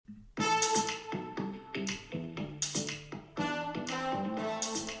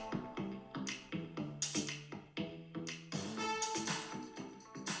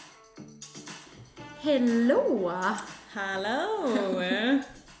Hello! Hallå!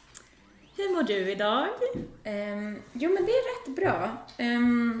 Hur mår du idag? Jo men det är rätt bra.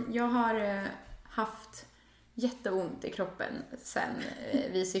 Jag har haft jätteont i kroppen sen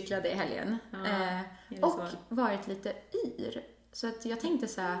vi cyklade i helgen. Och varit lite yr. Så att jag tänkte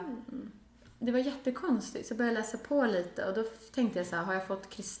så här, det var jättekonstigt. Så jag började läsa på lite och då tänkte jag så här, har jag fått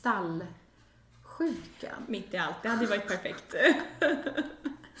kristallsjukan? Mitt i allt, det hade varit perfekt.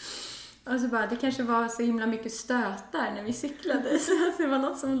 Och så bara, det kanske var så himla mycket stötar när vi cyklade. Så det var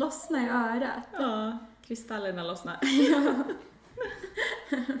något som lossnade i örat. Ja, kristallerna lossnade. Ja.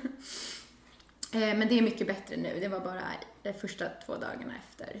 Men det är mycket bättre nu. Det var bara de första 2 dagarna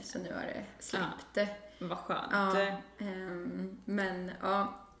efter. Så nu har det släppt. Ja, vad skönt. Ja, men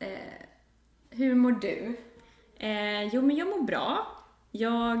ja, hur mår du? Jo, men jag mår bra.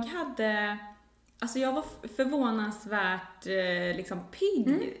 Jag var förvånansvärt liksom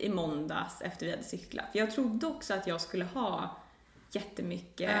pigg i måndags efter vi hade cyklat. För jag trodde också att jag skulle ha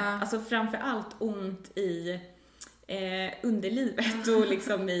jättemycket, alltså framförallt ont i underlivet och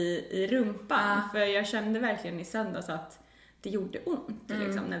liksom i rumpan. För jag kände verkligen i söndags att det gjorde ont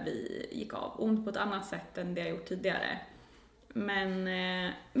liksom, när vi gick av. Ont på ett annat sätt än det jag gjort tidigare. Men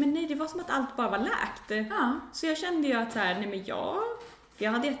nej, det var som att allt bara var läkt. Så jag kände ju att så här, nej men jag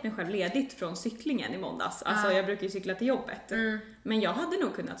hade gett mig själv ledigt från cyklingen i måndags. Alltså jag brukar ju cykla till jobbet. Men jag hade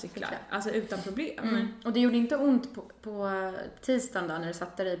nog kunnat cykla. Alltså utan problem. Och det gjorde inte ont på tisdagen då när du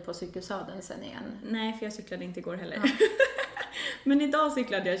satte dig på cykelsadeln sen igen? Nej, för jag cyklade inte igår heller. Men idag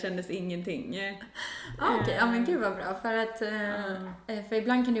cyklade jag, kändes ingenting. Okej, ja men gud vad bra. För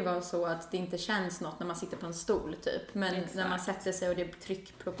ibland kan det ju vara så att det inte känns något när man sitter på en stol typ. Men när man sätter sig och det är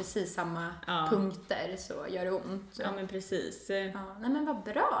tryck på precis samma punkter så gör det ont. Ja men precis. Ja, nej men vad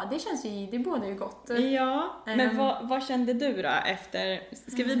bra, det känns ju, det bådar ju gott. Ja, men vad kände du då efter,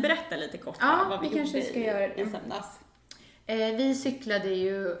 ska vi berätta lite kort vad vi gjorde i söndags? Vi cyklade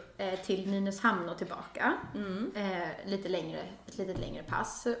ju till Nynäshamn och tillbaka. Ett lite längre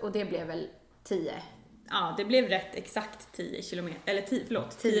pass. Och det blev väl 10. Ja, det blev rätt exakt 10 kilometer. Eller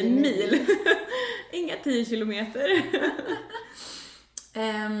 10 mil. Inga 10 kilometer.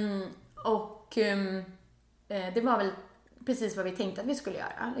 Det var väl precis vad vi tänkte att vi skulle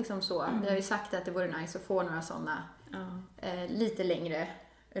göra. Liksom så. Vi har ju sagt att det vore nice att få några sådana lite längre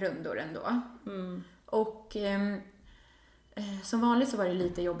rundor ändå. Och som vanligt så var det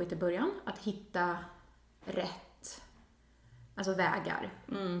lite jobbigt i början att hitta rätt vägar.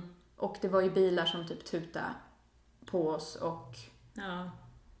 Och det var ju bilar som typ tutade på oss och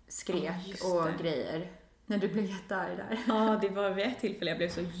skrek och grejer. När du blev jättearg där. Ja, det var vid ett tillfälle jag blev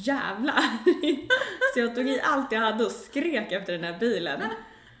så jävla arg. Så jag tog i allt jag hade och skrek efter den här bilen.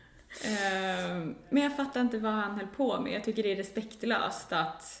 Men jag fattar inte vad han höll på med. Jag tycker det är respektlöst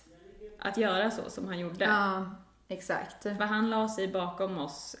att göra så som han gjorde. Ja, exakt. För han la sig bakom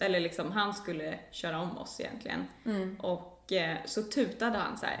oss, eller liksom han skulle köra om oss egentligen. Och så tutade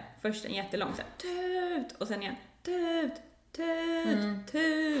han så här. Först en jättelång så här, tut, och sen igen tut.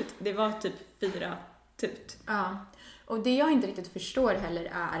 Det var typ 4 tut. Ja. Och det jag inte riktigt förstår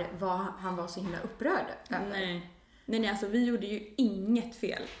heller är vad han var så himla upprörd över. Nej, alltså vi gjorde ju inget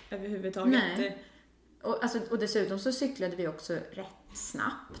fel överhuvudtaget. Nej. Och dessutom så cyklade vi också rätt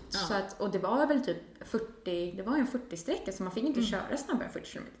snabbt. Så och det var väl typ 40, det var en 40-sträcka så man fick inte köra snabbare än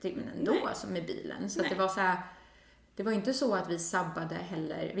 40 km/h ändå som med bilen. Så att det var så här, det var inte så att vi sabbade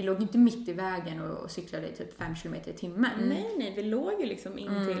heller. Vi låg inte mitt i vägen och cyklade i typ 5 km/h. Nej, vi låg ju liksom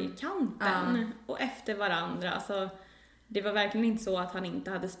in till kanten och efter varandra. Alltså, det var verkligen inte så att han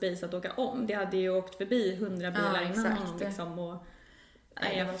inte hade space att åka om. Det hade ju åkt förbi 100 bilar innan honom liksom och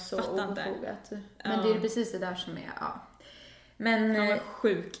jag var så obefogat. Men det är precis det där som är, Men han var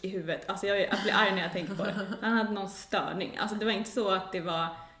sjuk i huvudet. Alltså jag blir arg när jag tänker på det. Han hade någon störning. Alltså det var inte så att det var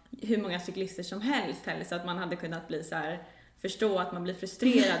hur många cyklister som helst heller, så att man hade kunnat bli så här, förstå att man blir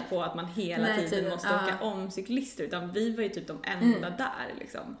frustrerad på att man hela tiden måste åka om cyklister, utan vi var ju typ de enda där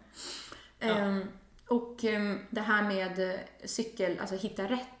liksom. Och det här med hitta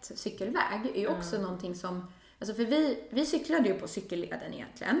rätt cykelväg är ju också någonting som, alltså för vi cyklade ju på cykelleden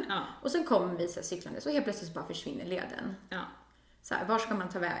egentligen. Och sen kom vi så cyklande, så helt plötsligt bara försvinner leden. Så här, var ska man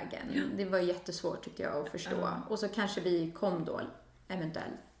ta vägen? Det var jättesvårt tyckte jag att förstå. Och så kanske vi kom då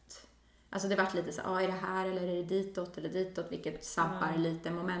eventuellt. Alltså det var lite så är det här eller är det ditåt eller ditåt, vilket sabbar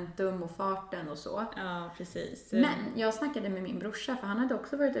lite momentum och farten och så. Ja, precis. Men jag snackade med min brorsa, för han hade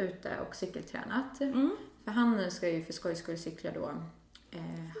också varit ute och cykeltränat. För han ska ju för skojs skull cykla då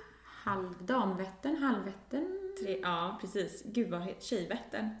Halvvättern Ja, precis. Gud vad heter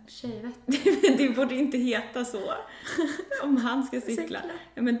Tjejvättern? Tjejvättern. Det borde inte heta så. Om han ska cykla.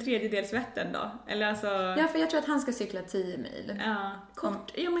 Ja, men tredjedelsvättern då? Eller alltså... Ja, för jag tror att han ska cykla 10 mil. Ja,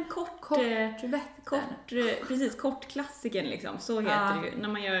 kort. Precis, kortklassikern liksom. Så heter det ju. När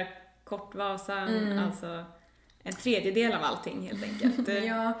man gör Kortvasan, alltså en tredjedel av allting helt enkelt.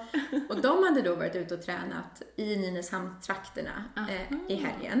 Ja, och de hade då varit ute och tränat i Nynäshamn-trakterna i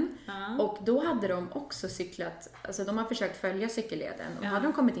helgen. Och då hade de också cyklat, alltså de har försökt följa cykelleden och hade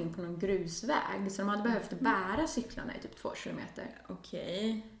de kommit in på någon grusväg så de hade behövt bära cyklarna i typ 2 kilometer.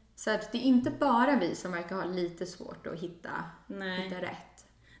 Okej. Så att det är inte bara vi som verkar ha lite svårt att hitta rätt.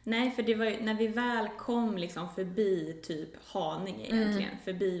 Nej, för det var ju, när vi väl kom liksom förbi typ Haninge egentligen,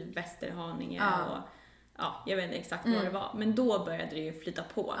 förbi Västerhaninge och jag vet inte exakt vad det var, men då började det ju flyta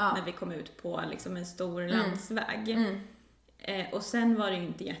på när vi kom ut på liksom en stor landsväg. Och sen var det ju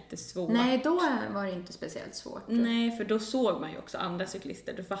inte jättesvårt. Nej, då var det inte speciellt svårt. Nej, för då såg man ju också andra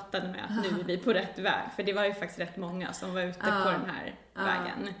cyklister. Då fattade man att nu är vi på rätt väg. För det var ju faktiskt rätt många som var ute på den här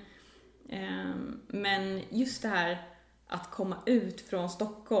vägen. Men just det här att komma ut från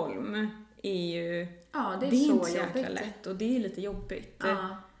Stockholm är ju... Ja, det är så inte så jäkla jobbigt. Lätt och det är lite jobbigt.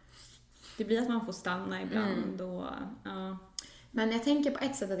 Det blir att man får stanna ibland och... Men jag tänker på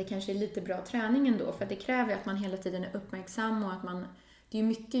ett sätt att det kanske är lite bra träning ändå. För att det kräver att man hela tiden är uppmärksam och att man... Det är ju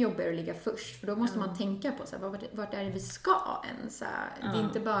mycket jobbigare att ligga först. För då måste man tänka på så här, vart är det vi ska ens? Så här, det är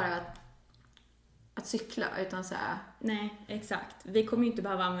inte bara att cykla utan så här... Nej, exakt. Vi kommer ju inte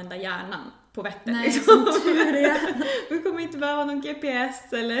behöva använda hjärnan på Vättern. Nej, som tur är. Vi kommer inte behöva någon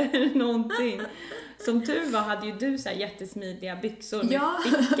GPS eller någonting. Som tur var hade ju du så här jättesmidiga byxor med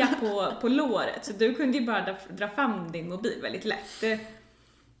ficka på låret. Så du kunde ju bara dra fram din mobil väldigt lätt. Så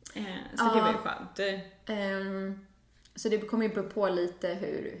det var ju skönt. Så det kommer ju bero på lite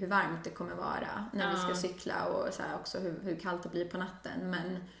hur varmt det kommer vara när vi ska cykla och så här också hur kallt det blir på natten.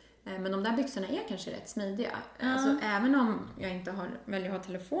 Men de där byxorna är kanske rätt smidiga. Alltså, även om jag inte väljer att ha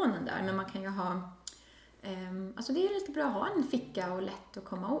telefonen där, men man kan ju ha... alltså det är lite bra att ha en ficka och lätt att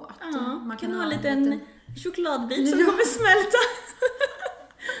komma åt. Man kan ha en liten chokladbit som kommer smälta.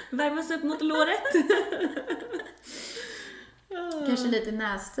 Värmas upp mot låret. Kanske lite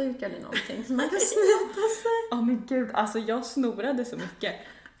näsduk eller någonting som man kan snyta sig. Men gud, alltså jag snorade så mycket.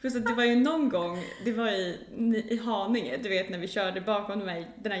 För så det var ju någon gång, det var i Haninge, du vet när vi körde bakom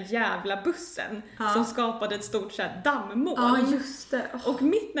mig den här jävla bussen som skapade ett stort så här dammmål. Ja, just det. Och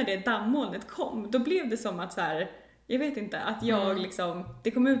mitt när det dammolnet kom, då blev det som att så här, jag vet inte, att jag liksom,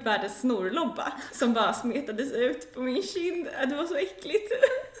 det kom ut världens snorlobba som bara smetades ut på min kind. Det var så äckligt.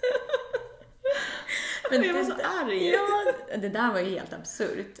 Men jag var så arg. Ja, det där var ju helt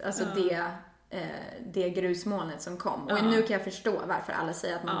absurt. Alltså det grusmolnet som kom. Och nu kan jag förstå varför alla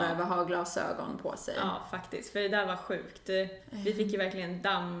säger att man behöver ha glasögon på sig. Ja, faktiskt. För det där var sjukt. Vi fick ju verkligen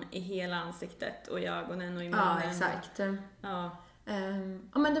damm i hela ansiktet och i ögonen och i munnen. Ja, exakt.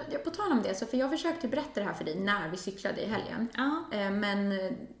 Men på tal om det, så för jag försökte berätta det här för dig när vi cyklade i helgen. Men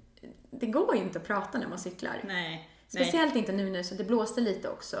det går ju inte att prata när man cyklar. Nej. Speciellt inte nu så det blåste lite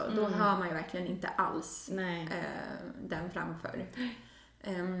också. Då hör man ju verkligen inte alls den framför.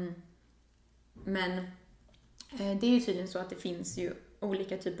 Men det är ju tydligen så att det finns ju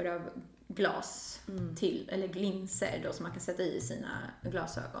olika typer av glas eller linser då som man kan sätta i sina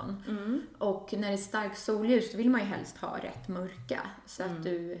glasögon. Och när det är starkt solljus då vill man ju helst ha rätt mörka så att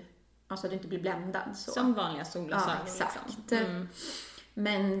du inte blir bländad så. Som vanliga solglasögon. Ja, exakt. Liksom.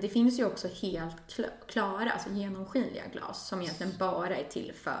 Men det finns ju också helt klara, alltså genomskinliga glas som egentligen bara är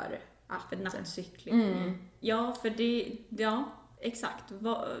till för nattcykling. Ja, för exakt.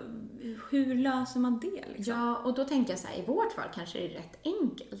 Hur löser man det liksom? Ja, och då tänker jag så här, i vårt fall kanske det är rätt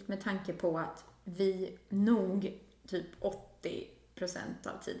enkelt med tanke på att vi nog typ 80%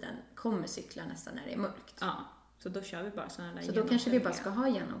 av tiden kommer cykla nästan när det är mörkt. Ja, så då kör vi bara sådana där. Så då kanske vi bara ska ha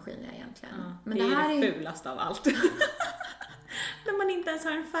genomskinliga egentligen. Ja, men det här är det fulaste av allt. När man inte ens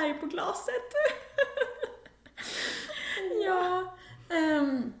har en färg på glaset. Ja,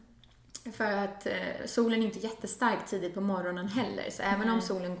 för att solen är inte jättestark tidigt på morgonen heller. Så även om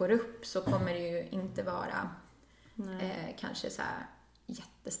solen går upp så kommer det ju inte vara kanske så här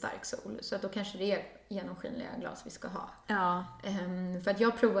jättestark sol. Så att då kanske det är genomskinliga glas vi ska ha. Ja. För att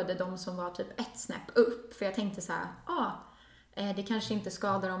jag provade de som var typ ett snäpp upp. För jag tänkte så här, det kanske inte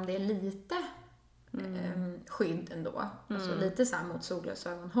skadar om det är lite skydd ändå. Alltså lite så här mot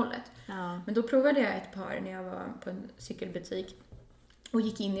solglasögonhållet. Ja. Men då provade jag ett par när jag var på en cykelbutik och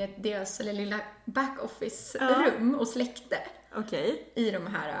gick in i deras lilla backoffice-rum och släckte. Okej. I de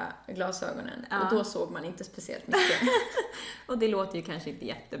här glasögonen. Och då såg man inte speciellt mycket. Och det låter ju kanske inte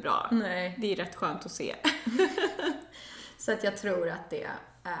jättebra. Nej. Det är rätt skönt att se. Så att jag tror att det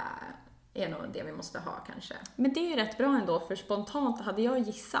är nog det vi måste ha kanske. Men det är ju rätt bra ändå, för spontant hade jag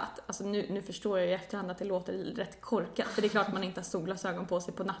gissat, alltså nu förstår jag i efterhand att det låter rätt korkat, för det är klart man inte har solglasögon på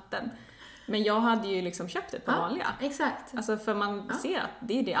sig på natten. Men jag hade ju liksom köpt ett par vanliga. Exakt. Alltså för man ser att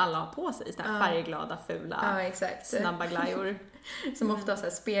det är det alla har på sig, så här färgglada, fula, snabba glajor. Som ofta har så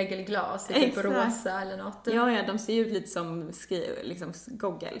här spegelglas, typ rosa eller något. Ja, de ser ju ut lite som liksom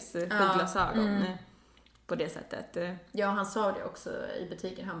goggles, skidglasögon. På det sättet. Ja, han sa det också i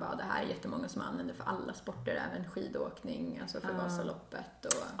butiken. Han bara, det här är jättemånga som använder för alla sporter, även skidåkning, alltså för Vasaloppet.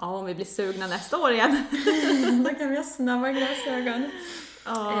 Och... Ja, om vi blir sugna nästa år igen. Då kan vi ha snabba glasögon.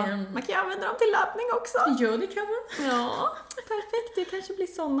 Man kan ju använda dem till löpning också. Ja, det kan man. Ja, perfekt. Det kanske blir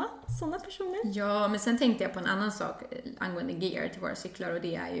såna personer. Ja, men sen tänkte jag på en annan sak angående gear till våra cyklar, och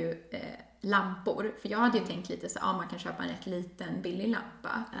det är ju lampor. För jag hade ju tänkt lite så man kan köpa en rätt liten billig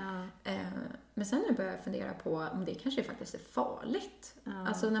lampa. Men sen nu börjar jag fundera på om det kanske faktiskt är farligt.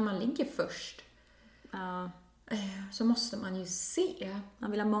 Alltså när man ligger först så måste man ju se.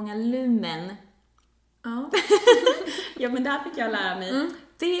 Man vill ha många lumen. Ja. Ja, men det här fick jag lära mig.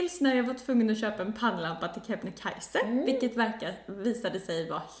 Dels när jag var tvungen att köpa en pannlampa till Kebnekaise, vilket visade sig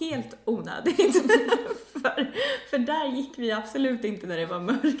vara helt onödigt. för där gick vi absolut inte när det var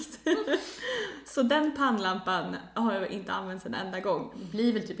mörkt. Så den pannlampan har jag inte använt en enda gång. Det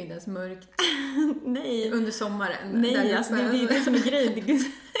blir väl typ inte ens mörkt. Nej. Under sommaren. Nej, alltså det är det som är grejen.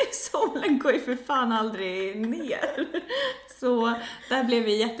 Solen går ju för fan aldrig ner. Så där blev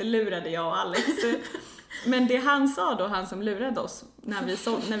vi jättelurade, jag och Alex. Men det han sa då, han som lurade oss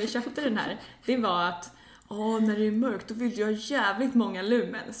när vi köpte den här, det var att när det är mörkt då vill jag ha jävligt många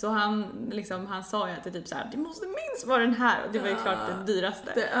lumen. Så han sa ju att det typ så här, det måste minst vara den här, och det var ju klart den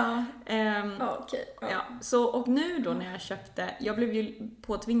dyraste. Så, och nu då när jag köpte, jag blev ju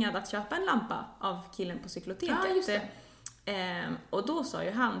påtvingad att köpa en lampa av killen på cykeloteket. Och då sa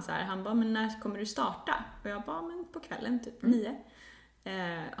ju han så här, han bara, men när kommer du starta? Och jag bara, men på kvällen typ 9.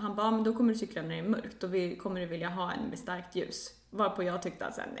 Han bara, men då kommer du cykla när det är mörkt, och kommer du vilja ha en med starkt ljus. Varpå jag tyckte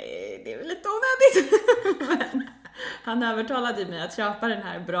att nej, det är väl lite onödigt. Men han övertalade mig att köpa den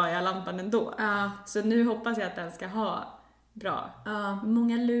här bra lampan ändå. Så nu hoppas jag att den ska ha bra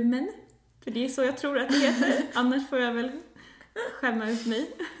många lumen. För det är så jag tror att det heter. Annars får jag väl skämma ut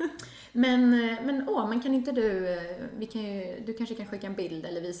mig. Men kan inte du kanske kan skicka en bild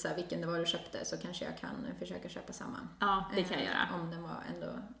eller visa vilken det var du köpte, så kanske jag kan försöka köpa samma. Ja, det kan jag göra.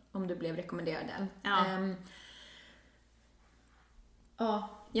 Om du blev rekommenderad den.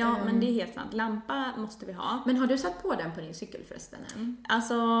 Men det är helt sant. Lampa måste vi ha. Men har du satt på den på din cykel förresten än?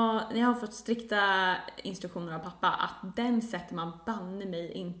 Alltså, jag har fått strikta instruktioner av pappa att den sätter man banne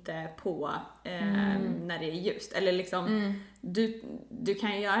mig inte på när det är ljust. Eller liksom, du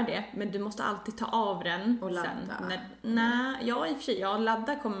kan ju göra det, men du måste alltid ta av den och ladda. I och för sig,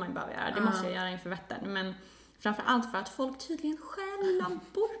 ladda kommer man ju bara göra. Det måste jag göra inför Vättern. Men framförallt för att folk tydligen stjäl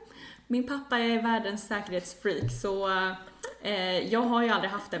lampor. Min pappa är världens säkerhetsfreak, så jag har ju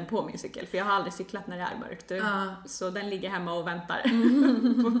aldrig haft den på min cykel, för jag har aldrig cyklat när det är mörkt. Så den ligger hemma och väntar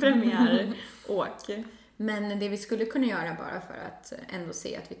på premiäråk. Men det vi skulle kunna göra, bara för att ändå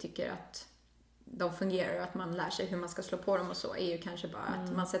se att vi tycker att de fungerar och att man lär sig hur man ska slå på dem och så, är ju kanske bara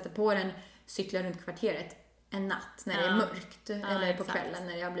att man sätter på den, cyklar runt kvarteret en natt när det är mörkt, eller på kvällen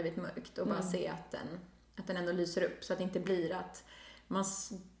när det har blivit mörkt, och bara se att den ändå lyser upp, så att det inte blir att man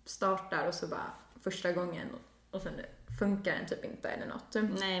startar och så bara första gången och sen funkar den typ inte eller något.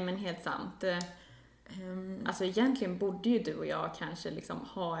 Nej, men helt sant. Alltså egentligen borde ju du och jag kanske liksom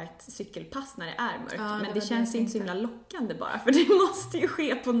ha ett cykelpass när det är mörkt, men det känns inte så himla lockande bara, för det måste ju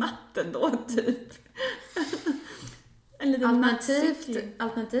ske på natten då typ.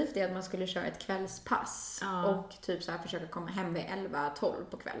 Alternativt är att man skulle köra ett kvällspass och typ så här försöka komma hem vid 11-12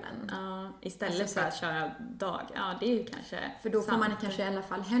 på kvällen. Istället för att köra dag. Ja, det är ju kanske för då får man kanske i alla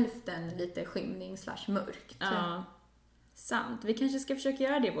fall hälften lite skymning / mörkt. Ja, sant. Vi kanske ska försöka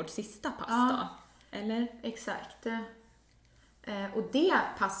göra det i vårt sista pass då. Eller? Exakt. Och det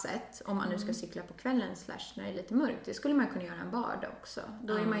passet, om man nu ska cykla på kvällen / när det är lite mörkt, det skulle man kunna göra en vardag också.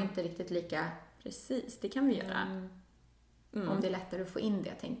 Då är man ju inte riktigt lika... Precis, det kan vi göra. Om det är lättare att få in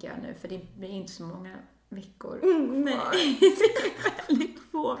det, tänker jag nu, för det blir inte så många veckor nej, kvar. det är väldigt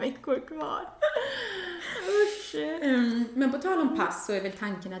få veckor kvar. Usch. Men på tal om pass, så är väl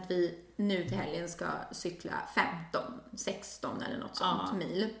tanken att vi nu till helgen ska cykla 15-16 eller något sånt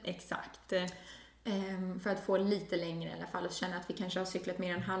mil. Exakt. För att få lite längre i alla fall, och känna att vi kanske har cyklat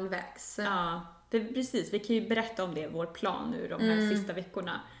mer än halvvägs. precis. Vi kan ju berätta om det, vår plan nu de här sista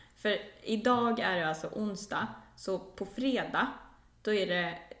veckorna. För idag är det alltså onsdag, så på fredag, då är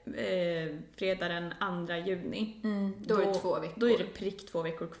det fredag den 2 juni. Då är det 2 veckor. Då är det prick 2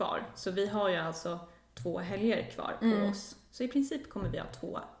 veckor kvar. Så vi har ju alltså 2 helger kvar på oss. Så i princip kommer vi ha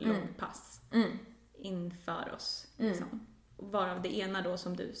 2 långpass inför oss. Liksom. Varav det ena då,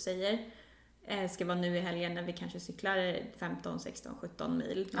 som du säger, ska vara nu i helgen när vi kanske cyklar 15, 16, 17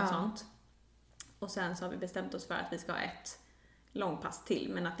 mil. Något sånt. Och sen så har vi bestämt oss för att vi ska ha ett långpass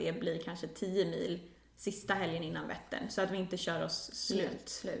till. Men att det blir kanske 10 mil sista helgen innan Vättern. Så att vi inte kör oss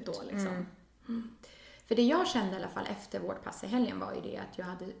slut då liksom. För det jag kände i alla fall efter vårt pass i helgen var ju det att jag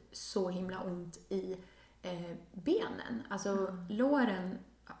hade så himla ont i benen. Alltså låren,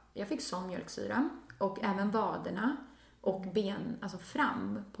 jag fick sån mjölksyra. Och även vaderna. Och ben, alltså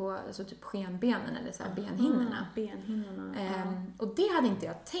fram på alltså typ skenbenen eller så här benhinnorna. Benhinnorna. Och det hade inte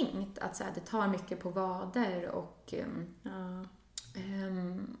jag tänkt, att så här, det tar mycket på vader och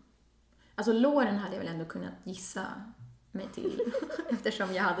alltså låren hade jag väl ändå kunnat gissa mig till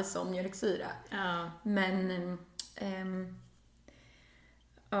eftersom jag hade sån mjölksyra. Men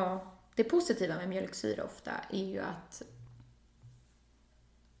det positiva med mjölksyra ofta är ju att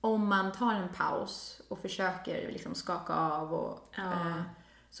om man tar en paus och försöker liksom skaka av och,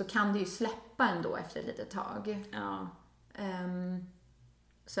 så kan det ju släppa ändå efter ett litet tag.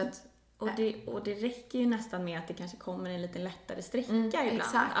 Så att, och det räcker ju nästan med att det kanske kommer en lite lättare sträcka ibland.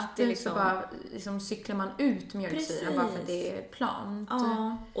 Exakt, att det liksom... så bara liksom cyklar man ut mjölksyra bara för att det är plant.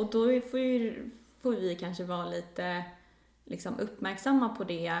 Ja, och då får vi kanske vara lite liksom uppmärksamma på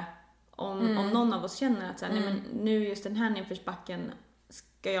det. Om någon av oss känner att så här, nej, men nu just den här nedförsbacken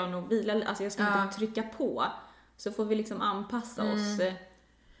ska jag nog vila, alltså jag ska inte trycka på, så får vi liksom anpassa oss.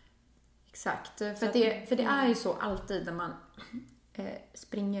 Exakt, för det är ju så alltid när man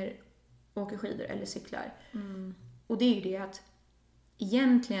springer, åker skidor eller cyklar. Och det är ju det att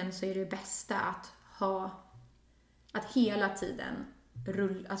egentligen så är det bästa att hela tiden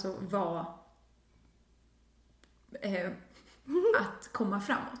alltså vara att komma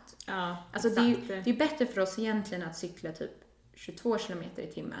framåt. Alltså det är bättre för oss egentligen att cykla typ 22 kilometer i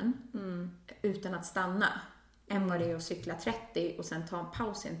timmen utan att stanna än vad det är att cykla 30 och sen ta en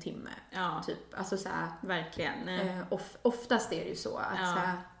paus i en timme. Typ. Alltså såhär, verkligen. Oftast är det ju så att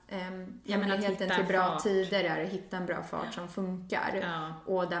såhär, hemligheten till bra fart. Tider är att hitta en bra fart som funkar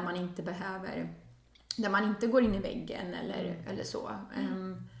och där man inte där man inte går in i väggen eller så.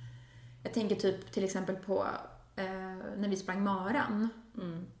 Jag tänker typ till exempel på när vi sprang maran.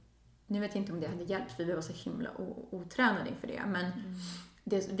 Nu vet jag inte om det hade hjälpt för vi var så himla otränade inför det. Men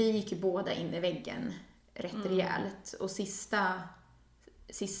vi gick ju båda in i väggen rätt rejält. Och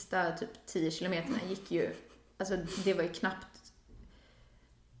sista typ 10 kilometerna gick ju, alltså det var ju knappt,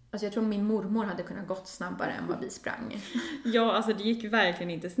 alltså jag tror min mormor hade kunnat gått snabbare än vad vi sprang. Ja, alltså det gick verkligen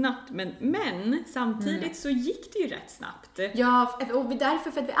inte snabbt. Men samtidigt så gick det ju rätt snabbt. Ja, och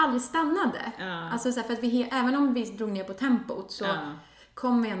därför för att vi aldrig stannade. Alltså så här, för att vi, även om vi drog ner på tempot så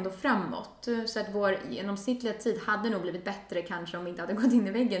kom vi ändå framåt. Så att vår genomsnittliga tid hade nog blivit bättre kanske om vi inte hade gått in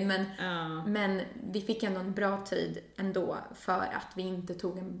i väggen. Men vi fick ändå en bra tid ändå för att vi inte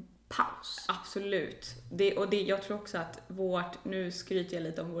tog en paus. Absolut. Jag tror också att nu skryter jag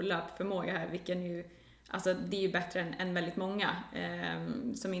lite om vår löpförmåga här, vilken ju, alltså det är ju bättre än väldigt många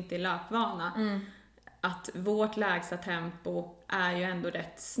som inte är löpvana. Att vårt lägsta tempo är ju ändå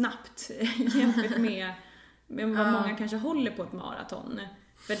rätt snabbt jämfört med vad många kanske håller på ett maraton.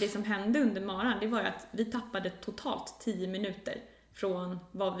 För det som hände under maran, det var ju att vi tappade totalt 10 minuter från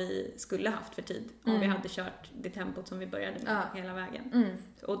vad vi skulle haft för tid om vi hade kört det tempot som vi började med hela vägen.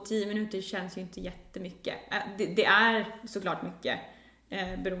 Och 10 minuter känns ju inte jättemycket. Det är såklart mycket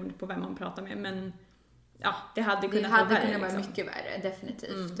beroende på vem man pratar med, men ja, det hade kunnat vara värre. Det hade kunnat vara mycket värre,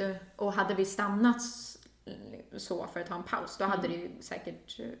 definitivt. Och hade vi stannat så för att ta en paus, då hade det ju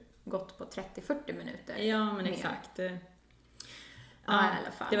säkert gått på 30-40 minuter. Ja, men exakt. Ja, i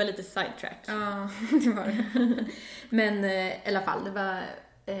alla fall. Det var lite sidetrack. Ja, det var det. Men i alla fall, det var...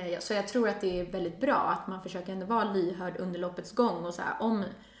 Så jag tror att det är väldigt bra att man försöker ändå vara lyhörd under loppets gång. Och så här, om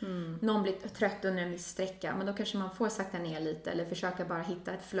någon blir trött under en viss sträcka, men då kanske man får sakta ner lite. Eller försöka bara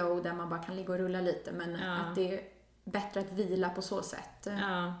hitta ett flow där man bara kan ligga och rulla lite. Men att det är bättre att vila på så sätt.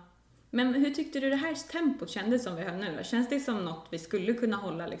 Ja. Men hur tyckte du det här tempot kändes som vi höll nu? Känns det som något vi skulle kunna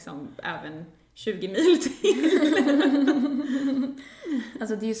hålla liksom även 20 mil till?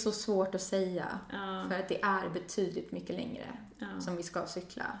 Alltså det är ju så svårt att säga. För att det är betydligt mycket längre som vi ska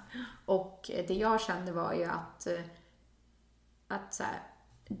cykla. Och det jag kände var ju att så här,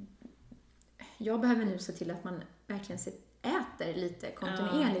 jag behöver nu se till att man verkligen äter äter lite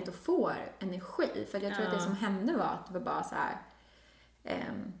kontinuerligt och får energi. För jag tror att det som hände var att det var bara så här...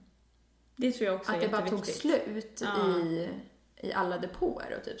 det tror jag också är att det bara tog jätteviktigt. slut i alla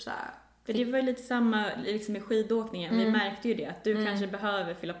depåer och typ så här. För det var lite samma liksom med skidåkningen. Vi märkte ju det, att du kanske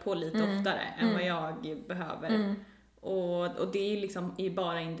behöver fylla på lite oftare än vad jag behöver. Och det är liksom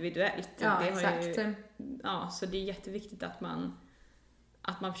bara individuellt. Ja, det exakt. Så det är jätteviktigt att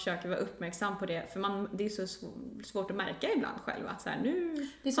man försöker vara uppmärksam på det. För det är så svårt att märka ibland själv att så här, nu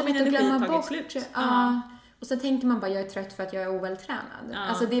det är så har min lätt att glömma energi bort. tagit slut. Ja. Och så tänker man bara, jag är trött för att jag är ovältränad. Ja.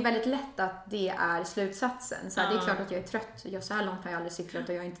 Alltså det är väldigt lätt att det är slutsatsen. Så här, det är klart att jag är trött. Så här långt har jag aldrig cyklat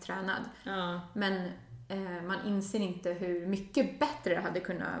och jag är inte tränad. Ja. Men man inser inte hur mycket bättre det hade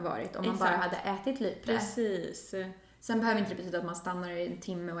kunnat varit om man bara hade ätit lite. Precis. Sen behöver inte det betyda att man stannar i en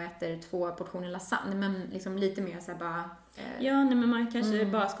timme och äter 2 portioner lasagne. Men liksom lite mer så här bara... men man kanske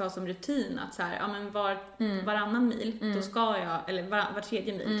bara ska ha som rutin att så här, ja men varannan mil, då ska jag, eller var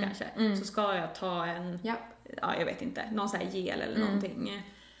tredje mil kanske, så ska jag ta en, jag vet inte, någon så här gel eller någonting.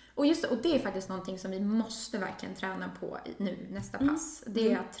 Och just det, och det är faktiskt någonting som vi måste verkligen träna på nu nästa pass.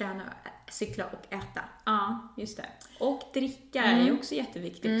 Det är att träna, cykla och äta. Ja, just det. Och dricka är ju också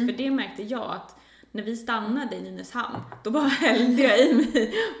jätteviktigt, för det märkte jag att när vi stannade i Nynäshamn, då bara hällde jag i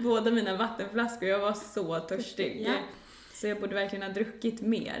mig båda mina vattenflaskor. Jag var så törstig. Ja. Så jag borde verkligen ha druckit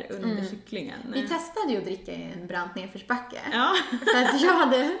mer under cyklingen. Vi testade ju att dricka i en brant nedförsbacke. Ja. För att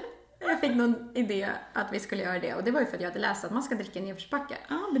jag fick någon idé att vi skulle göra det. Och det var ju för att jag hade läst att man ska dricka i nedförsbacke.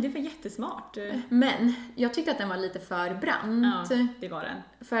 Ja, men det var jättesmart. Men jag tyckte att den var lite för brant. Ja, det var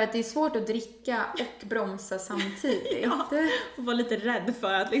den. För att det är svårt att dricka och bromsa samtidigt. Ja, och var lite rädd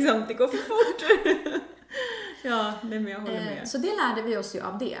för att liksom, det går för fort. Ja, men jag håller med. Så det lärde vi oss ju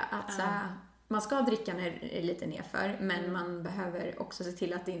av det. Att så här, man ska dricka när det är lite nerför, men man behöver också se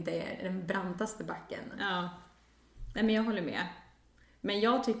till att det inte är den brantaste backen. Ja, nej men jag håller med. Men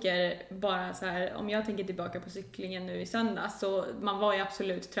jag tycker bara så här, om jag tänker tillbaka på cyklingen nu i söndag, så man var ju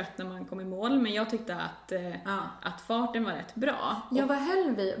absolut trött när man kom i mål, men jag tyckte att farten var rätt bra. Ja, vad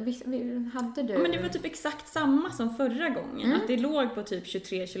höll vi hade du? Ja, men det var typ exakt samma som förra gången, att det låg på typ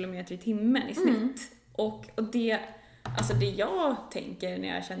 23 km i timmen i snitt. Och det, alltså det jag tänker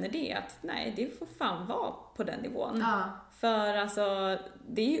när jag känner det, att nej, det får fan vara på den nivån. Ja. För alltså,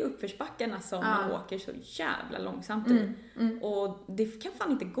 det är ju uppförsbackarna som man åker så jävla långsamt och det kan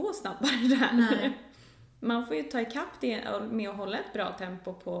fan inte gå snabbare där. Nej. Man får ju ta ikapp det med att hålla ett bra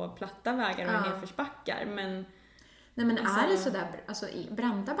tempo på platta vägar och nedförsbackar, men... Nej, men alltså, är det sådär, alltså i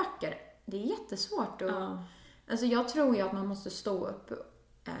branta backar, det är jättesvårt att... Alltså jag tror ju att man måste stå upp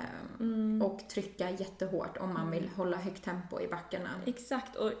och trycka jättehårt om man vill hålla högt tempo i backarna.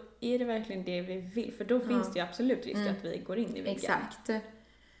 Exakt, och är det verkligen det vi vill? För då finns det ju absolut risk att vi går in i väggen. Exakt.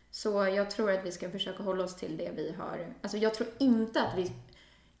 Så jag tror att vi ska försöka hålla oss till det vi har. Alltså jag tror inte att vi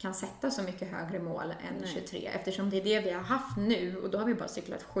kan sätta så mycket högre mål än 23, eftersom det är det vi har haft nu, och då har vi bara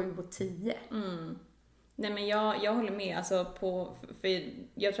cyklat 7 och 10. Nej, men jag håller med, alltså för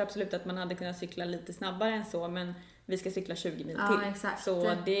jag tror absolut att man hade kunnat cykla lite snabbare än så, men vi ska cykla 20 mil till. Exakt.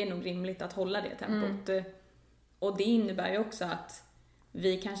 Så det är nog rimligt att hålla det tempot. Och det innebär ju också att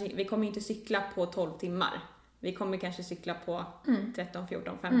vi kommer inte cykla på 12 timmar. Vi kommer kanske cykla på 13,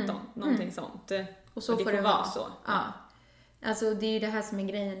 14, 15, någonting sånt. Och så och det får det vara så. Ja. Alltså det är ju det här som är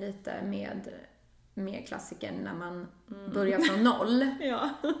grejen lite med klassikern när man börjar från noll.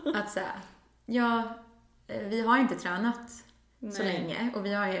 Att säga, vi har inte tränat så länge och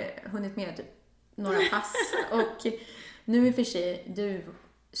vi har hunnit med typ några pass. Och nu i och för sig, du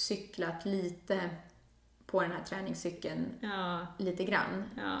cyklat lite på den här träningscykeln lite grann.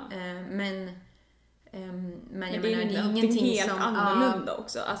 Men jag det är menar, ju det är ingenting helt som... annorlunda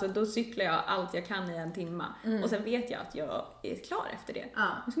också. Alltså då cyklar jag allt jag kan i en timme. Och sen vet jag att jag är klar efter det.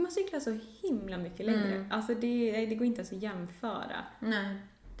 Nu ska man cykla så himla mycket längre. Alltså det går inte ens att jämföra.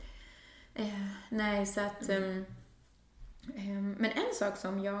 Nej, så att... men en sak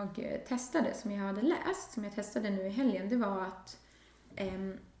som jag testade, som jag hade läst, som jag testade nu i helgen, det var att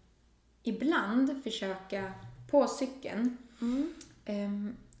ibland försöka på cykeln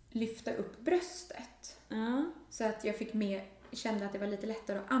lyfta upp bröstet. Så att jag kände att det var lite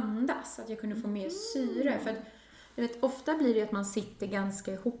lättare att andas, att jag kunde få mer syre. För att, du vet, ofta blir det att man sitter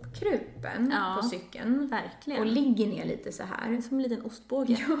ganska ihopkrupen på cykeln. Verkligen. Och ligger ner lite så här. Som en liten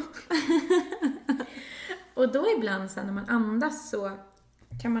ostbåge. Ja. Och då ibland så när man andas så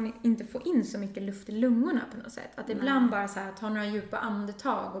kan man inte få in så mycket luft i lungorna på något sätt. Att ibland bara så här ta några djupa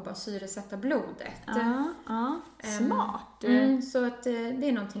andetag och bara syresätta blodet. Smart. Så att det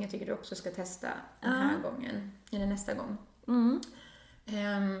är någonting jag tycker du också ska testa den här gången. Eller nästa gång.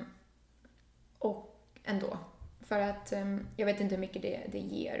 Och ändå För att jag vet inte hur mycket det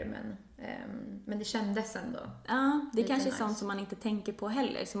ger, men det kändes ändå. Ja, det kanske är nice. sånt som man inte tänker på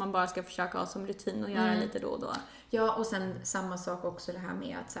heller, som man bara ska försöka ha som rutin och göra lite då och då. Ja, och sen samma sak också det här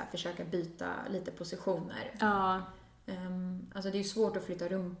med att så här, försöka byta lite positioner. Ja. Alltså det är ju svårt att flytta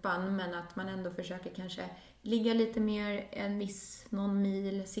rumpan, men att man ändå försöker kanske ligga lite mer någon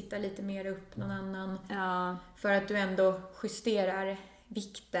mil, sitta lite mer upp någon annan. Ja. För att du ändå justerar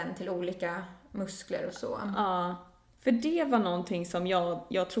vikten till olika muskler och så. Ja. För det var någonting som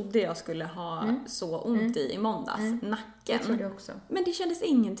jag trodde jag skulle ha så ont i måndags. Nacken. Jag trodde också. Men det kändes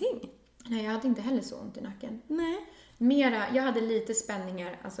ingenting. Nej, jag hade inte heller så ont i nacken. Nej. Jag hade lite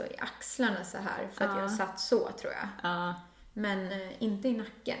spänningar alltså i axlarna så här för att jag satt så, tror jag. Ja. Men inte i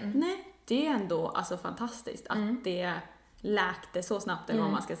nacken. Nej, det är ändå alltså fantastiskt att det läkte så snabbt, eller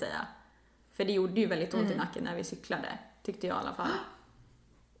vad man ska säga. För det gjorde ju väldigt ont i nacken när vi cyklade, tyckte jag i alla fall.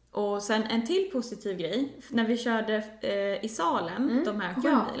 Och sen en till positiv grej, när vi körde i Salem, de här 7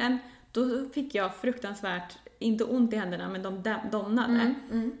 milen, då fick jag fruktansvärt, inte ont i händerna, men de domnade.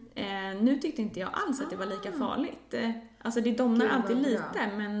 Nu tyckte inte jag alls att det var lika farligt. Alltså det domnar alltid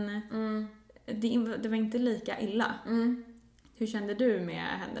lite, men det var inte lika illa. Hur kände du med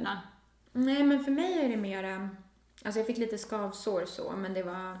händerna? Nej, men för mig är det mera, alltså jag fick lite skavsår så, men det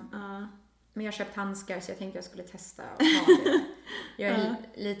var, men jag köpt handskar så jag tänkte jag skulle testa och ha det. Jag är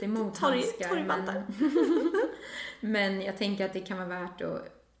lite emot handskar, men jag tänker att det kan vara värt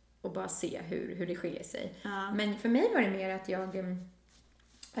att bara se hur det skiljer sig. Men för mig var det mer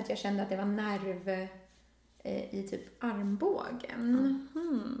att jag kände att det var nerv i typ armbågen.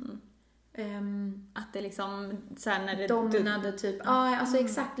 Att det liksom såhär när det domnade typ. Ja, alltså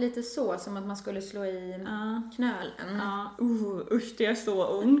exakt lite så, som att man skulle slå i knölen. Ja, usch, det är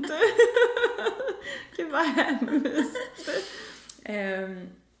så ont. Gud vad hemskt.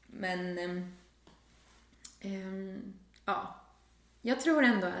 Ja. Jag tror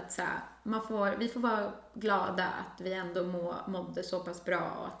ändå att så här, vi får vara glada att vi ändå mådde så pass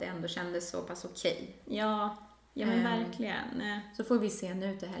bra och att det ändå kändes så pass okej. Ja, men verkligen. Så får vi se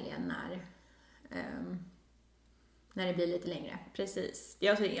nu till helgen när det blir lite längre. Precis.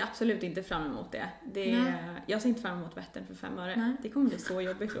 Jag ser absolut inte fram emot det. Jag ser inte fram emot Vättern för 5 öre. Nej. Det kommer bli så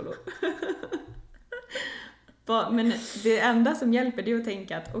jobbigt, Lolo. Men det enda som hjälper det är att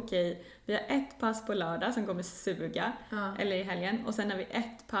tänka att okej, vi har 1 pass på lördag som kommer suga, eller i helgen, och sen har vi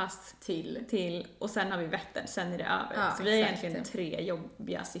 1 pass till och sen har vi Vättern, sen är det över. Så vi har egentligen 3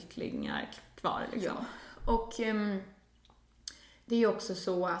 jobbiga cyklingar kvar liksom. Ja. Och det är ju också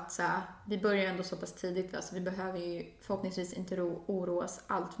så att vi börjar ändå så pass tidigt, så vi behöver ju förhoppningsvis inte oroa oss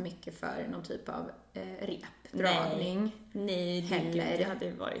allt för mycket för någon typ av repdragning. Nej, det hade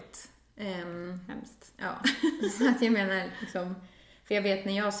ju varit hemskt. Ja, så att jag menar liksom, för jag vet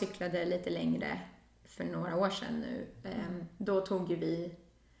när jag cyklade lite längre för några år sedan nu, då tog ju vi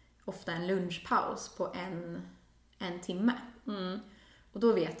ofta en lunchpaus på en timme. Och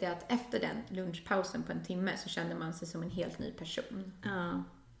då vet jag att efter den lunchpausen på en timme så kände man sig som en helt ny person.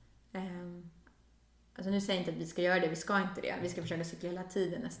 Alltså nu säger jag inte att vi ska göra det, vi ska inte det. Vi ska försöka cykla hela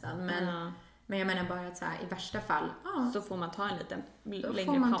tiden nästan. Men jag menar bara att så här, i värsta fall så får man ta en liten längre paus.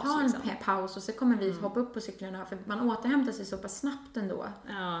 Då får man ta en paus och så kommer vi hoppa upp på cyklarna. För man återhämtar sig så pass snabbt ändå.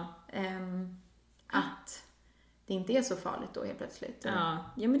 Att det inte är så farligt då helt plötsligt. Ja,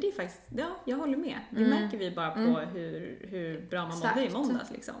 men det är faktiskt, jag håller med. Det märker vi bara på hur bra man mådde i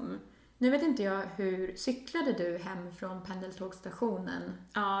måndags liksom. Nu vet inte jag, cyklade du hem från pendeltågstationen?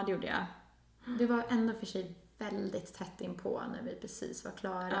 Ja, det gjorde jag. Det var ändå för sig väldigt tätt inpå när vi precis var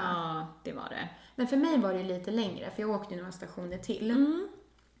klara. Ja, det var det. Men för mig var det lite längre, för jag åkte några stationer till.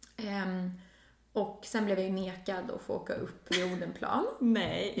 Och sen blev jag ju nekad att få åka upp vid Odenplan.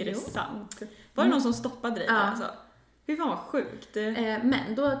 Nej, är det sant? Var det någon som stoppade dig? Alltså? Hur fan vad sjukt.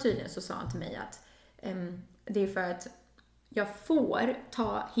 Men då tydligen så sa han till mig att det är för att jag får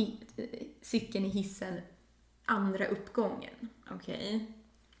ta cykeln i hissen andra uppgången. Okej.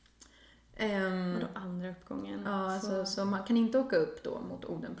 Vadå andra uppgången? Ja, så man kan inte åka upp då mot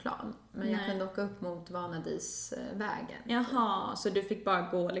Odenplan. Men jag kunde åka upp mot Vanadisvägen. Jaha, så du fick bara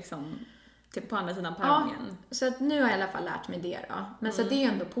gå liksom typ på andra sidan perrongen? Ja, så att nu har jag i alla fall lärt mig det då. Men så det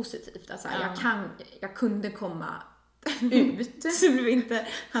är ändå positivt. Alltså, jag kunde komma ut. Så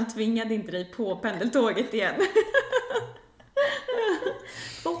han tvingade inte dig på pendeltåget igen.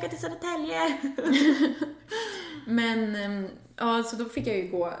 Åka till Södertälje. Men så då fick jag ju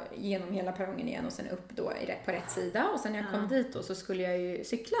gå igenom hela perrongen igen och sen upp då på rätt sida. Och sen när jag kom dit då så skulle jag ju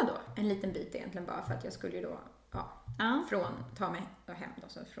cykla då en liten bit egentligen, bara för att jag skulle ju då ta mig hem då,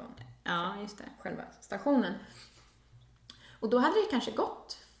 så från just det. själva stationen. Och då hade det kanske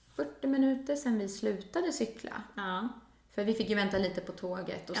gått 40 minuter sedan vi slutade cykla. Ja. För vi fick ju vänta lite på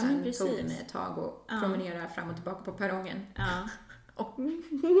tåget och sen tog det mig ett tag och promenera fram och tillbaka på perrongen. Ja. Och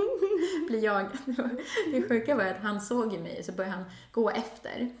blir jag... Det sjuka var att han såg mig så började han gå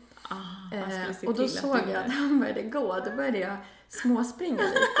efter. Och då såg jag att han började gå. Då började jag småspringa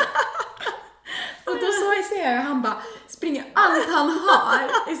lite. Och då ser jag hur han bara springer allt han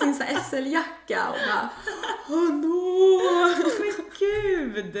har i sin så SL-jacka och bara men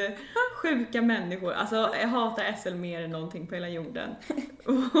gud! Sjuka människor. Alltså jag hatar SL mer än någonting på hela jorden.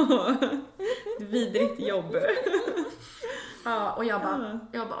 Vidrigt jobb. Ja, och jag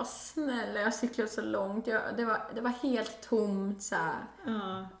bara snälla, jag cyklar så långt. Det var helt tomt så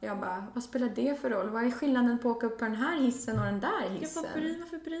här. Jag bara, vad spelar det för roll? Vad är skillnaden på att åka upp på den här hissen och den där hissen?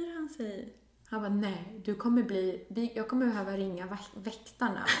 Varför bryr han sig? Han bara, nej, jag kommer behöva ringa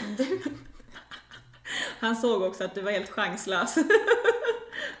väktarna om du... Han såg också att du var helt chanslös.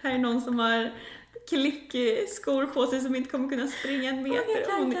 Här är någon som har klickskor på sig som inte kommer kunna springa en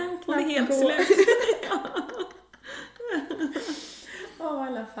meter. Hon är helt slut. I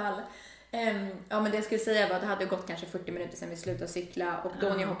alla fall. Men det jag skulle säga var att det hade gått kanske 40 minuter sedan vi slutade cykla. Och då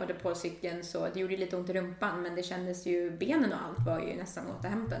när jag hoppade på cykeln så det gjorde lite ont i rumpan. Men det kändes ju, benen och allt var ju nästan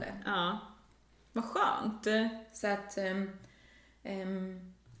återhämtade. Ja, vad skönt. Så att,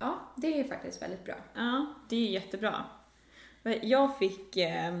 det är faktiskt väldigt bra. Ja, det är jättebra. Jag fick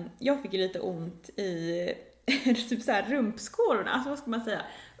ju lite ont i typ så här rumpskårorna, alltså vad ska man säga,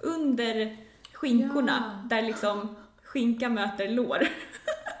 under skinkorna, där liksom skinka möter lår.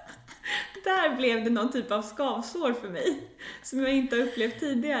 Där blev det någon typ av skavsår för mig som jag inte har upplevt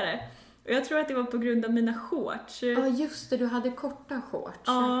tidigare. Och jag tror att det var på grund av mina shorts. Ja, just det, du hade korta shorts.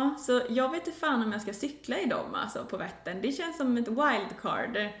 Ja, så jag vet inte fan om jag ska cykla i dem alltså, på Vättern. Det känns som ett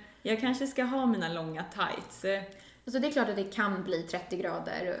wildcard. Jag kanske ska ha mina långa tights. Alltså det är klart att det kan bli 30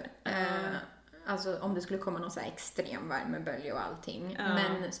 grader. Alltså om det skulle komma någon så här extrem värmebölja och allting.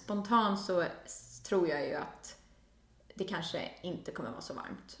 Men spontant så tror jag ju att det kanske inte kommer vara så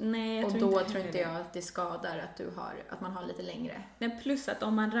varmt. Nej, och då tror inte jag att det skadar att man har lite längre. Men plus att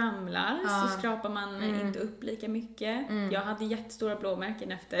om man ramlar så skrapar man inte upp lika mycket. Jag hade jättestora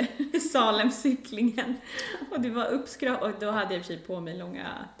blåmärken efter Salemcyklingen. Och det var uppskrapat. Och då hade jag i och för sig på mig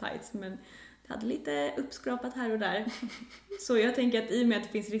långa tights. Men det hade lite uppskrapat här och där. Så jag tänker att i och med att det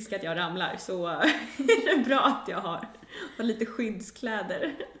finns risk att jag ramlar så är det bra att jag har lite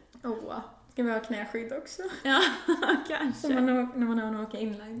skyddskläder. Ska vi ha knäskydd också? Ja, kanske. Som när man åker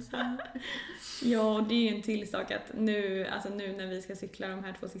inline. Så. Ja, det är ju en till sak att nu när vi ska cykla de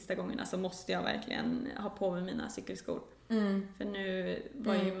här 2 sista gångerna så måste jag verkligen ha på mig mina cykelskor. För nu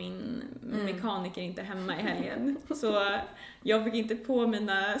var ju min mekaniker inte hemma i helgen. Så jag fick inte på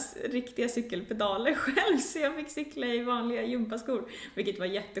mina riktiga cykelpedaler själv, så jag fick cykla i vanliga gympaskor. Vilket var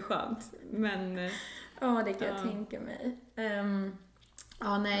jätteskönt. Men... det kan jag tänka mig.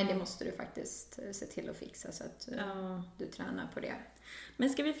 Det måste du faktiskt se till att fixa så att du tränar på det. Men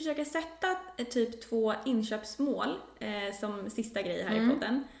ska vi försöka sätta typ 2 inköpsmål som sista grej här i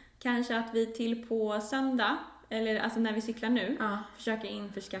podden? Kanske att vi till på söndag, eller alltså när vi cyklar nu, försöker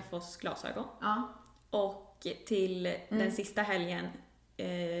införskaffa oss glasögon. Och till den sista helgen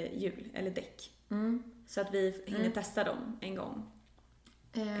hjul eller däck. Så att vi hinner testa dem en gång.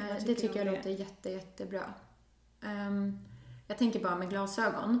 Det tycker jag låter jättebra. Jag tänker bara med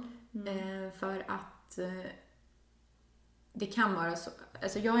glasögon. För att det kan vara så.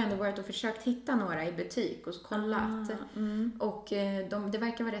 Alltså jag har ändå varit och försökt hitta några i butik och kollat. Och det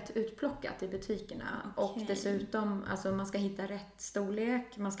verkar vara rätt utplockat i butikerna. Okay. Och dessutom, alltså man ska hitta rätt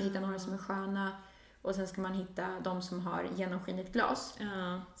storlek. Man ska hitta några som är sköna. Och sen ska man hitta de som har genomskinligt glas.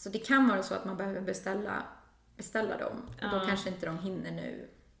 Så det kan vara så att man behöver beställa dem. Och då kanske inte de hinner nu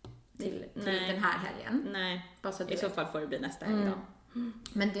till den här helgen. Nej, i så fall får det bli nästa helg då.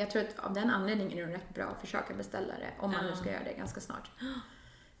 Men jag tror att av den anledningen är det rätt bra att försöka beställa det. Om man nu ska göra det ganska snart.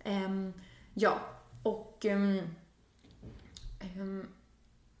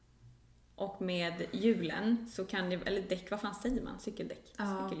 Och med hjulen så kan det, eller däck, vad fan säger man? Cykeldäck,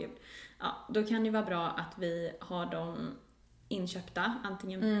 cykelhjul. Ja, då kan det vara bra att vi har dem inköpta,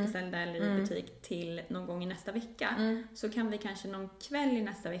 antingen beställda eller i butik till någon gång i nästa vecka. Så kan vi kanske någon kväll i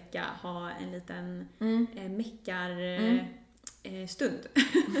nästa vecka ha en liten stund.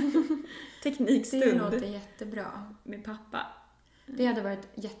 Teknikstund. Det låter jättebra. Med pappa. Det hade varit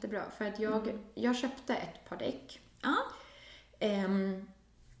jättebra för att jag köpte ett par däck.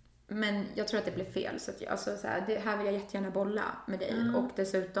 Men jag tror att det blev fel. Så att det här vill jag jättegärna bolla med dig. Och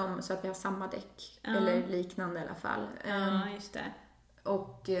dessutom så att vi har samma däck. Eller liknande i alla fall. Ja, just det.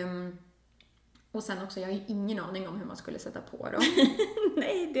 Och Och sen också, jag har ju ingen aning om hur man skulle sätta på dem.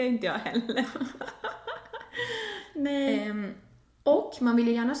 Nej, det är inte jag heller. Nej. Och man vill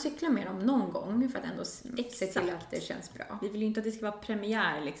ju gärna cykla med dem någon gång för att ändå se till att det känns bra. Vi vill ju inte att det ska vara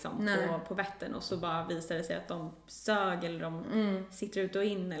premiär liksom på Vättern och så bara visar det sig att de sög eller de sitter ut och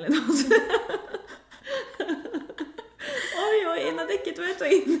in eller något. Oj, ena däcket var ut och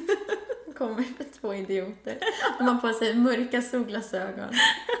in. Kommer för 2 idioter. De har på sig mörka solglasögon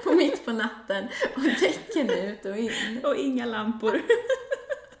och mitt på natten och däcken ut och in. Och inga lampor.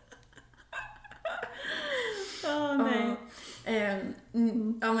 Nej.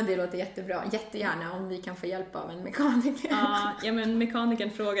 Ja, men det låter jättebra. Jättegärna om vi kan få hjälp av en mekaniker. Ja, men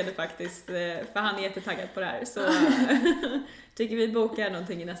mekanikern frågade faktiskt, för han är jättetaggad på det här, så tycker vi bokar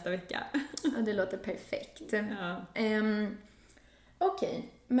någonting i nästa vecka. Ja, det låter perfekt. Ja.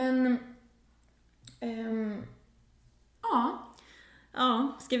 Okej, men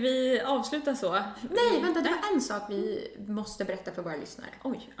Ja, ska vi avsluta så? Nej, vänta, det var en sak vi måste berätta för våra lyssnare.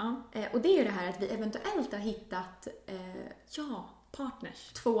 Oj, ja. Och det är ju det här att vi eventuellt har hittat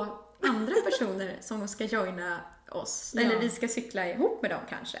partners. 2 andra personer som ska joina oss. Eller vi ska cykla ihop med dem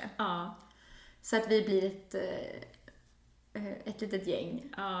kanske. Ja. Så att vi blir ett litet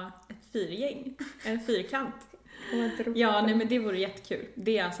gäng. Ja, ett fyrgäng. En fyrkant. Ja, nej, men det vore jättekul.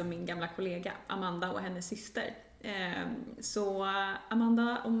 Det är alltså min gamla kollega Amanda och hennes syster. Så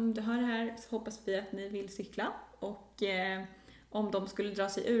Amanda, om du hör det här så hoppas vi att ni vill cykla. Och om de skulle dra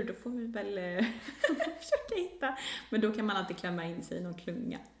sig ur, då får vi väl försöka hitta. Men då kan man alltid klämma in sig i någon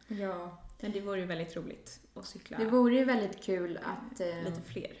klunga. Ja. Men det vore ju väldigt roligt att cykla. Det vore ju väldigt kul att lite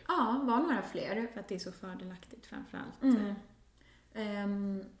fler. Ja, vara några fler. För att det är så fördelaktigt framförallt.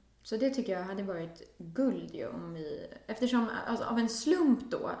 Så det tycker jag hade varit guld ju om vi... Eftersom alltså, av en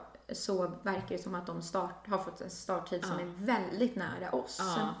slump då så verkar det som att de har fått en starttid som är väldigt nära oss.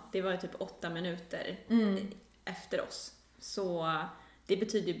 Ja, det var ju typ 8 minuter efter oss. Så det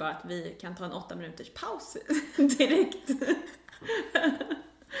betyder ju bara att vi kan ta en 8 minuters paus direkt.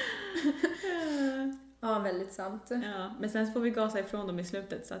 Ja, väldigt sant. Ja, men sen får vi gasa ifrån dem i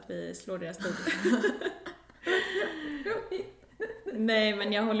slutet så att vi slår deras tid. Nej,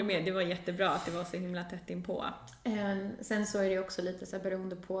 men jag håller med. Det var jättebra att det var så himla tätt inpå. Sen så är det också lite så här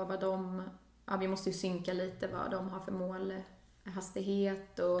beroende på vad de... Ja, vi måste ju synka lite vad de har för mål,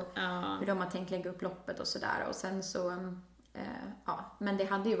 hastighet och hur de har tänkt lägga upp loppet och sådär. Och sen så... men det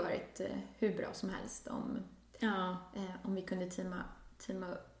hade ju varit hur bra som helst om vi kunde teama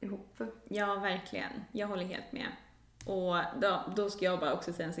ihop. Ja, verkligen. Jag håller helt med. Och då ska jag bara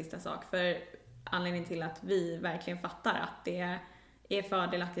också säga en sista sak. För anledningen till att vi verkligen fattar att det är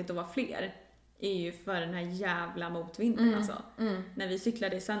fördelaktigt att vara fler är ju för den här jävla motvinden alltså. När vi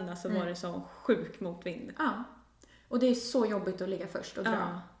cyklade i söndag så var det så sjuk motvind. Ja. Och det är så jobbigt att ligga först och dra.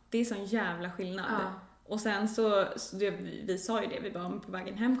 Ja, det är sån jävla skillnad. Ja. Och sen vi sa ju det, vi bara på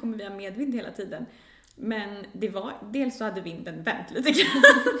vägen hem kommer vi ha medvind hela tiden. Men dels så hade vinden vänt lite grann.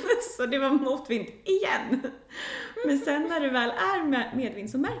 Så det var motvind igen. Men sen när du väl är medvind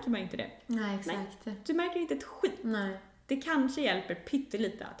så märker man inte det. Nej, exakt. Nej, du märker inte ett skit. Nej. Det kanske hjälper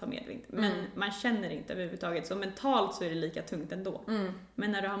pyttelite att ha medvind. Men man känner inte överhuvudtaget. Så mentalt så är det lika tungt ändå.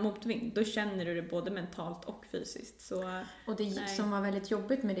 Men när du har motvind, då känner du det både mentalt och fysiskt. Så, och det som var väldigt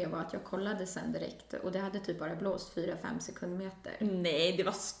jobbigt med det var att jag kollade sen direkt. Och det hade typ bara blåst 4-5 sekundmeter. Nej, det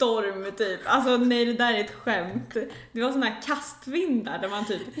var storm typ. Alltså nej, det där är ett skämt. Det var såna här kastvindar där man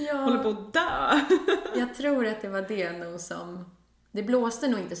typ håller på att dö. Jag tror att det var det nog som... Det blåste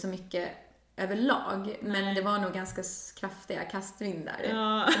nog inte så mycket överlag, men det var nog ganska kraftiga kastvindar.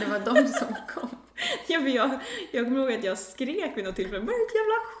 Ja. Det var de som kom. Ja, men jag kommer ihåg att jag skrek vid något tillfälle, vad är ett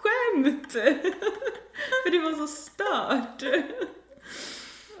jävla skämt? För det var så stört.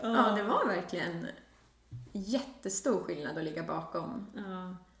 Ja, det var verkligen jättestor skillnad att ligga bakom.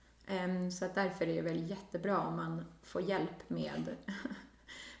 Ja. Så att därför är det väl jättebra om man får hjälp med...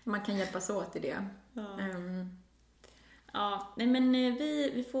 man kan hjälpas åt i det. Ja. Ja, nej men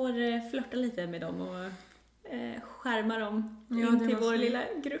vi får flirta lite med dem och skärma dem in till vår lilla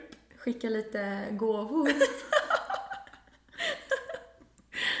grupp. Skicka lite gåvor.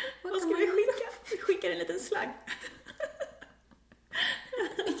 Vad ska vi skicka? Vi skickar en liten slagg.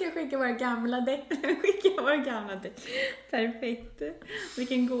 Vi kan skicka våra gamla däck. Skicka våra gamla däck. Perfekt.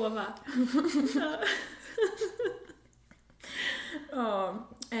 Vilken gåva. Ja,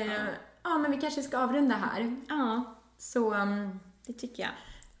 men vi kanske ska avrunda här. Ja. Så det tycker jag.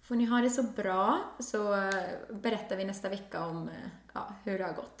 Får ni ha det så bra, så berättar vi nästa vecka om hur det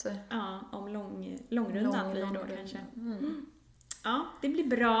har gått. Ja, om långrundan blir det då kanske. Ja, det blir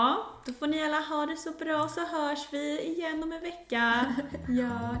bra. Då får ni alla ha det så bra, så hörs vi igen om en vecka.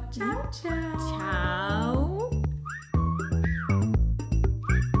 Ja, ciao, ciao. Ciao.